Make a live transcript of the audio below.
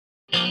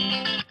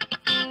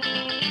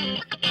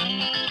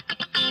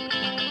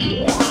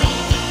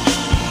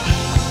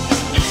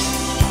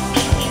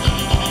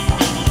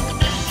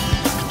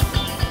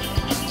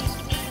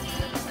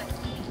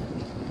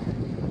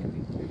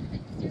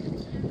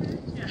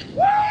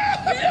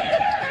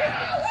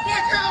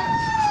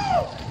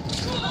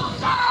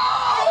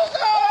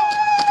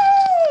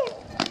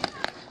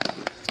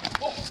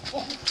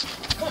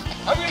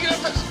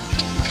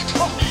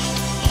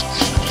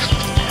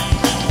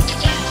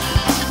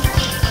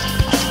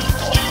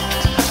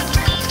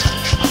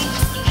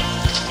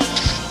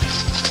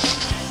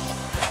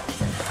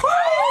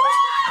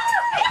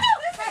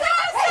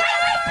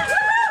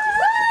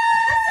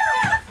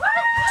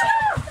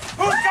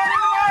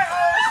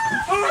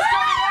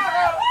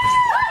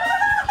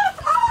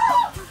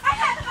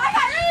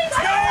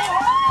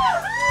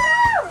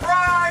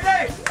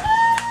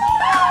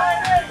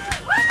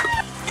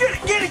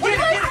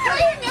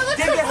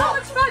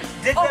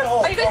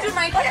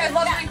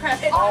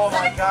Oh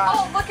my God.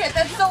 Oh, look at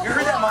that. So you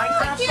heard that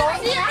Minecraft song? I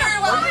can't see it very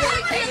well.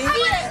 I can't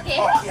see it.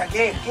 Oh, yeah,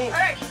 game. All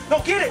right. No,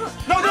 get it.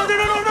 No. You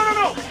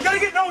gotta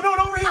get, no,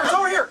 over here. It's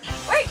over here.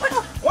 Wait,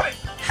 what?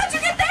 How'd you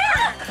get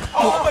there?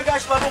 Oh my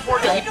gosh, level 4.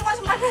 You can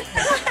watch my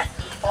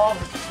Oh,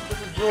 this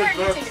is really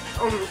good.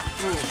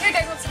 Here,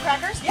 guys, want some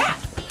crackers? Yeah.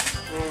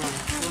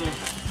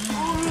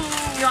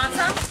 You want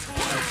some?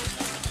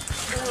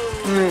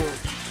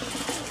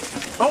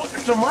 Oh,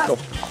 there's some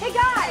left. Hey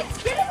guys,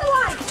 get in the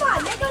line. Come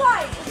on, make a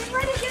line. Get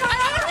ready to get on. I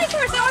want to make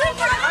first.